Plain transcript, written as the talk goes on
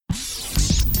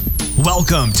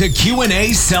Welcome to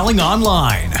Q&A Selling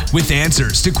Online, with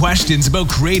answers to questions about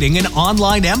creating an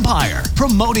online empire,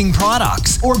 promoting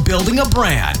products, or building a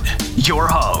brand. Your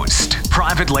host,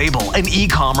 private label and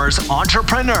e-commerce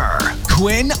entrepreneur,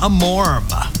 Quinn Amorm.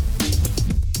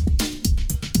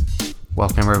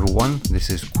 Welcome everyone,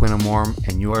 this is Quinn Amorm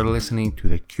and you are listening to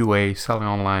the QA Selling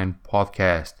Online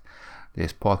podcast.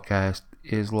 This podcast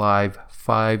is live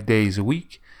 5 days a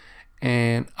week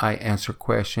and I answer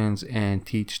questions and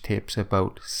teach tips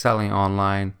about selling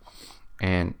online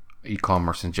and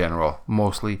e-commerce in general.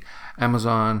 Mostly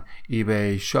Amazon,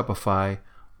 eBay, Shopify,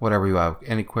 whatever you have.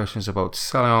 Any questions about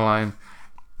selling online,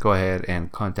 go ahead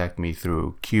and contact me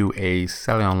through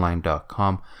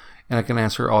QASellingOnline.com and I can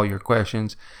answer all your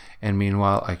questions. And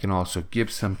meanwhile, I can also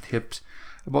give some tips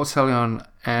about selling on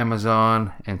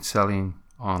Amazon and selling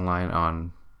online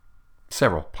on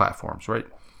several platforms, right?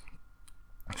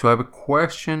 So I have a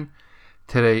question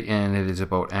today and it is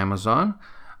about Amazon.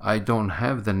 I don't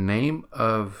have the name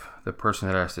of the person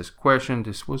that asked this question.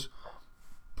 This was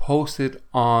posted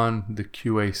on the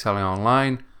QA Selling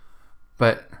Online,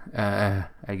 but I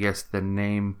guess the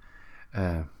name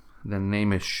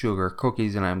is Sugar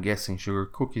Cookies, and I'm guessing Sugar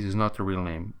Cookies is not the real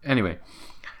name. Anyway,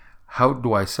 how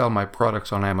do I sell my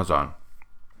products on Amazon?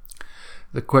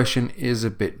 The question is a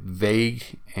bit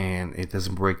vague and it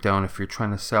doesn't break down. If you're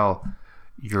trying to sell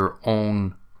your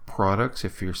own products,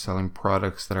 if you're selling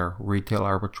products that are retail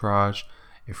arbitrage,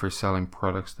 if you're selling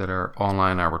products that are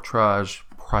online arbitrage,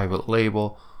 private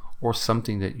label, or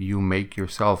something that you make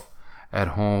yourself at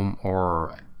home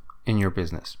or in your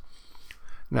business.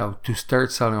 Now, to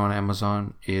start selling on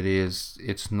Amazon,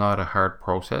 it's not a hard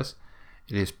process.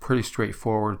 It is pretty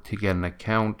straightforward to get an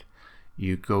account.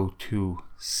 You go to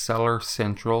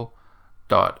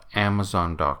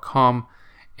sellercentral.amazon.com,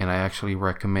 and I actually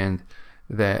recommend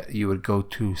that you would go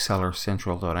to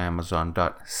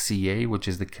sellercentral.amazon.ca, which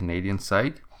is the Canadian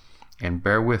site. And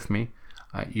bear with me,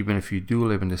 even if you do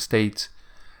live in the States,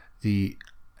 the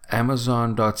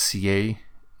Amazon.ca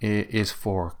is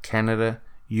for Canada,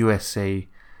 USA,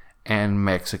 and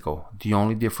Mexico. The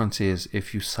only difference is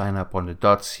if you sign up on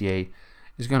the .ca,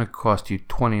 it's going to cost you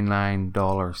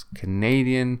 $29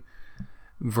 Canadian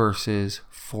versus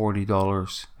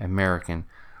 $40 American,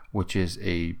 which is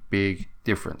a big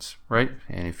difference, right?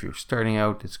 And if you're starting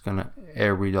out, it's gonna,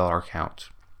 every dollar counts.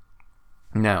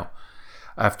 Now,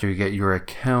 after you get your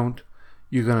account,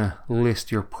 you're gonna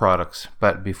list your products.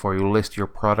 But before you list your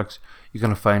products, you're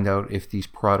gonna find out if these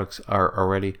products are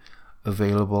already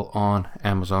available on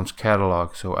Amazon's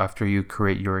catalog. So after you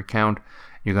create your account,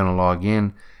 you're gonna log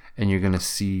in and you're gonna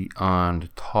see on the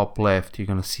top left, you're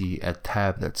gonna see a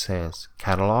tab that says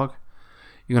catalog.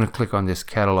 You're gonna click on this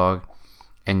catalog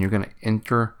and you're gonna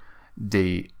enter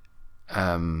the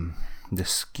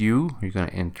SKU. You're gonna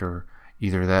enter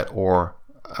either that or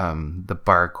the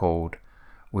barcode,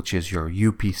 which is your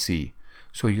UPC.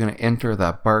 So you're gonna enter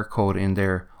that barcode in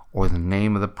there or the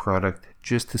name of the product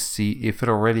just to see if it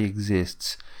already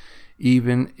exists,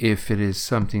 even if it is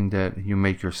something that you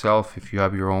make yourself. If you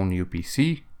have your own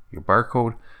UPC, your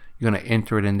barcode, you're going to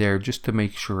enter it in there just to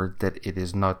make sure that it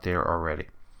is not there already.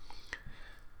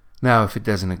 Now, if it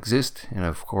doesn't exist, and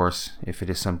of course, if it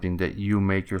is something that you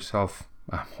make yourself,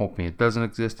 I'm hoping it doesn't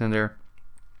exist in there,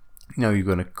 now you're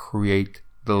going to create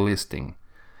the listing.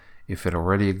 If it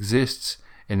already exists,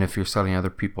 and if you're selling other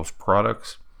people's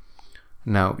products,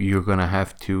 now you're going to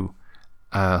have to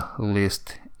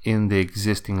list in the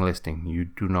existing listing. You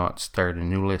do not start a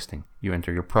new listing. You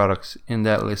enter your products in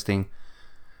that listing,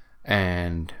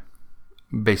 and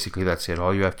basically that's it.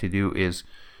 All you have to do is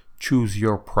choose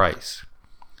your price.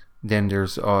 Then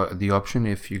there's the option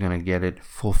if you're going to get it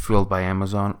fulfilled by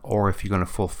Amazon or if you're going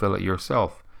to fulfill it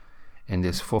yourself. And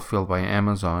this fulfilled by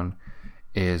Amazon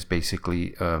is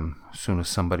basically as soon as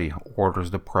somebody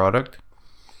orders the product,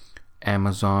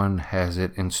 Amazon has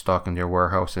it in stock in their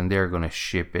warehouse and they're going to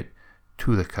ship it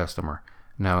to the customer.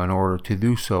 Now, in order to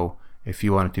do so, if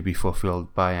you want it to be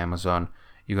fulfilled by Amazon,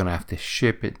 you're going to have to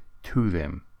ship it to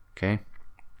them. Okay?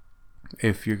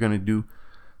 If you're going to do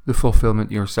the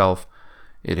fulfillment yourself,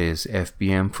 it is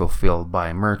FBM, fulfilled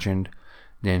by merchant.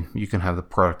 Then you can have the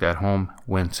product at home.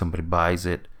 When somebody buys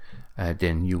it,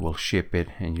 then you will ship it,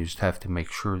 and you just have to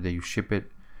make sure that you ship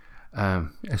it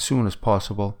as soon as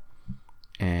possible.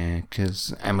 And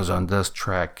because Amazon does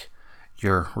track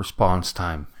your response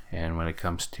time, and when it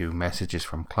comes to messages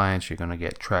from clients, you're going to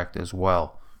get tracked as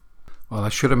well. Well, I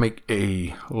should have made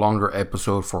a longer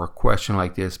episode for a question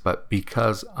like this, but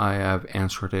because I have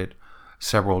answered it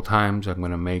several times, I'm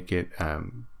going to make it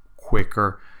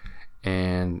quicker.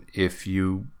 And if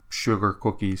you Sugar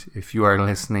Cookies, if you are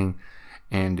listening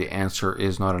and the answer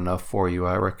is not enough for you,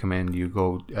 I recommend you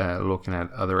go looking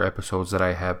at other episodes that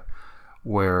I have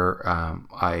where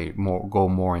I go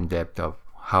more in depth of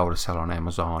how to sell on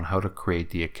Amazon, how to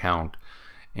create the account,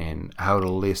 and how to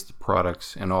list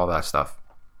products and all that stuff.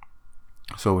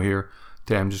 So here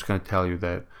today I'm just going to tell you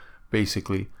that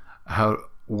basically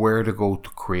where to go to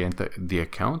create the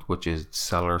account, which is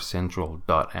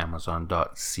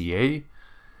sellercentral.amazon.ca.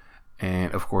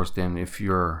 And of course, then if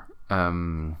you're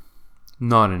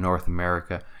not in North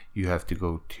America, you have to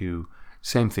go to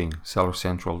same thing,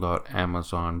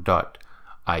 sellercentral.amazon.it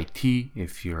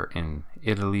if you're in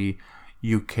Italy,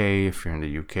 UK if you're in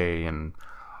the UK, and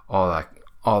all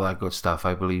that good stuff.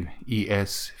 I believe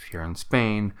ES if you're in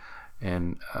Spain,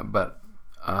 and but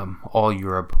all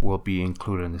Europe will be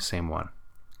included in the same one.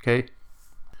 Okay.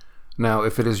 Now,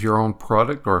 if it is your own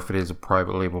product or if it is a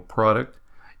private label product,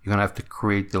 you're gonna have to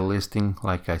create the listing.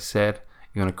 Like I said,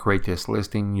 you're gonna create this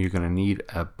listing. You're gonna need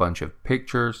a bunch of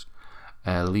pictures,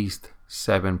 at least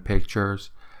 7 pictures.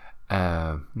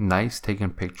 Nice taken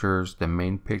pictures. The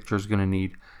main picture is gonna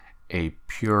need a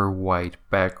pure white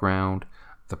background.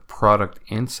 The product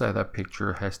inside that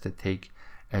picture has to take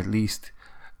at least,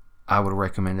 I would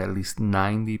recommend at least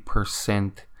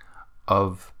 90%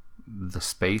 of the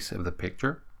space of the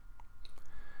picture.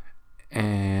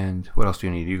 And what else do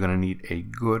you need? You're going to need a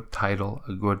good title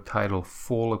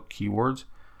full of keywords.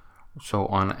 So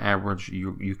on average,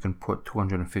 you can put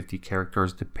 250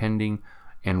 characters depending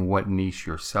on what niche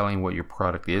you're selling, what your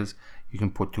product is. You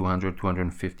can put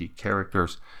 250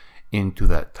 characters into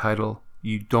that title.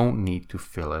 You don't need to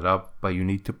fill it up, but you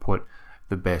need to put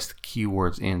the best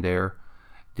keywords in there.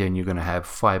 Then you're going to have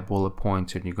 5 bullet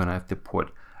points, and you're going to have to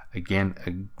put, again,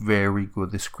 a very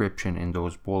good description in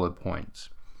those bullet points.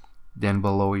 Then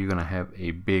below, you're going to have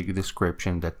a big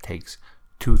description that takes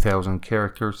 2,000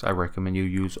 characters. I recommend you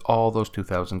use all those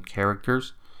 2,000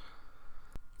 characters.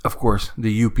 Of course,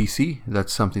 the UPC,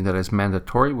 that's something that is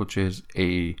mandatory, which is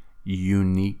a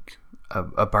unique,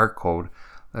 a barcode.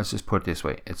 Let's just put it this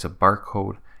way. It's a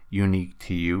barcode unique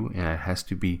to you, and it has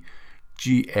to be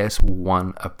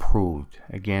GS1 approved.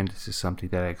 Again, this is something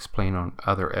that I explain on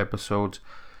other episodes.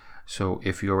 So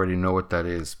if you already know what that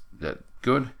is, that's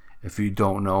good. If you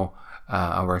don't know,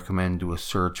 I recommend do a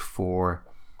search for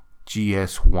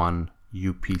GS1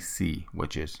 UPC,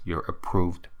 which is your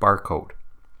approved barcode.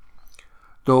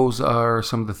 Those are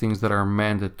some of the things that are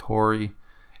mandatory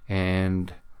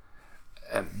and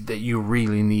that you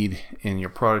really need in your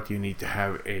product. You need to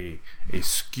have a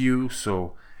SKU.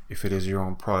 So if it is your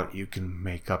own product, you can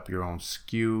make up your own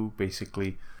SKU,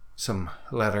 basically some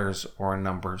letters or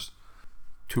numbers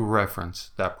to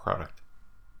reference that product.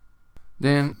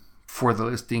 Then for the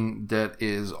listing, that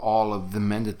is all of the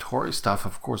mandatory stuff.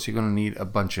 Of course, you're going to need a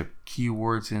bunch of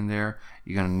keywords in there.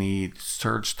 You're going to need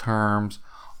search terms,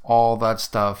 all that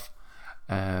stuff.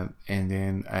 And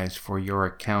then as for your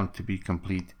account to be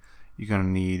complete, you're going to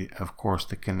need, of course,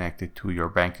 to connect it to your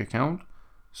bank account.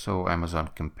 So Amazon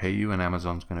can pay you, and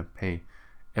Amazon's going to pay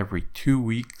every 2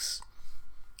 weeks.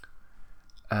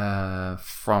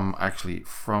 From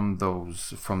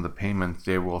the payment,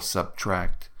 they will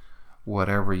subtract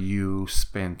whatever you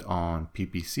spent on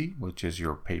PPC, which is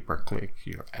your pay-per-click,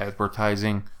 your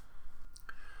advertising.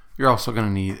 You're also going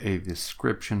to need a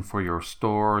description for your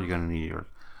store. You're going to need your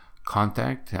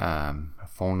contact, a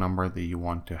phone number that you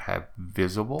want to have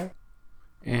visible.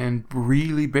 And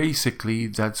really, basically,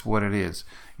 that's what it is.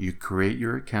 You create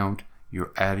your account, you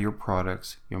add your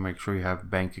products, you make sure you have a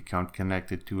bank account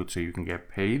connected to it so you can get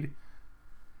paid,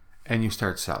 and you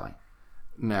start selling.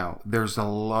 Now, there's a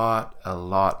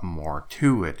lot more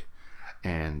to it,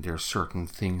 and there's certain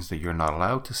things that you're not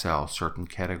allowed to sell, certain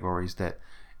categories that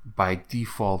by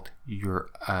default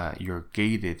you're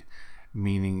gated,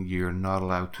 meaning you're not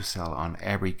allowed to sell on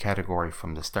every category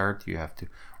from the start. You have to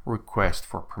request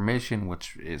for permission,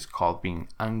 which is called being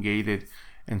ungated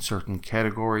in certain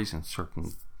categories and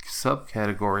certain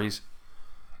subcategories.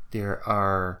 There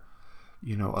are,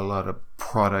 a lot of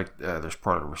there's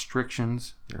product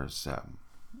restrictions, there's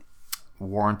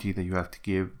warranty that you have to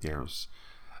give, there's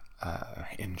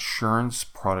insurance,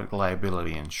 product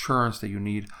liability insurance that you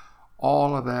need.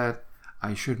 All of that,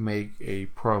 I should make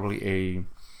probably a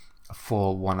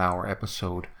full 1-hour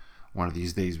episode one of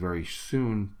these days very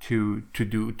soon to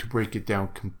break it down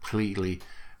completely.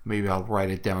 Maybe I'll write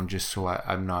it down just so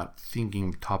I'm not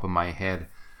thinking top of my head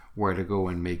where to go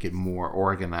and make it more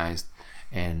organized,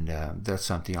 and that's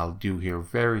something I'll do here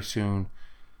very soon.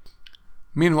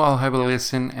 Meanwhile, have a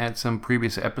listen at some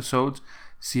previous episodes,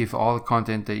 see if all the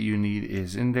content that you need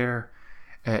is in there.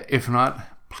 If not,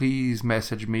 please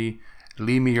message me,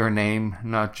 leave me your name,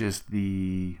 not just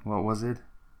the, what was it?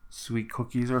 sweet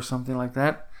cookies or something like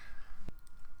that.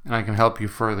 And I can help you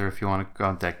further if you want to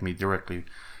contact me directly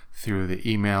through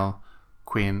the email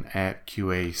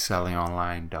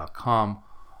quinn@qasellingonline.com,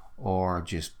 or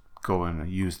just go and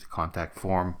use the contact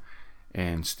form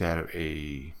instead of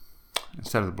the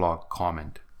blog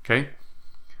comment. Okay.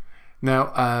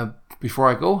 Now, before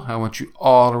I go, I want you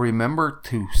all to remember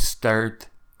to start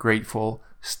grateful,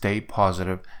 stay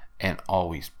positive, and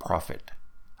always profit.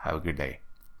 Have a good day.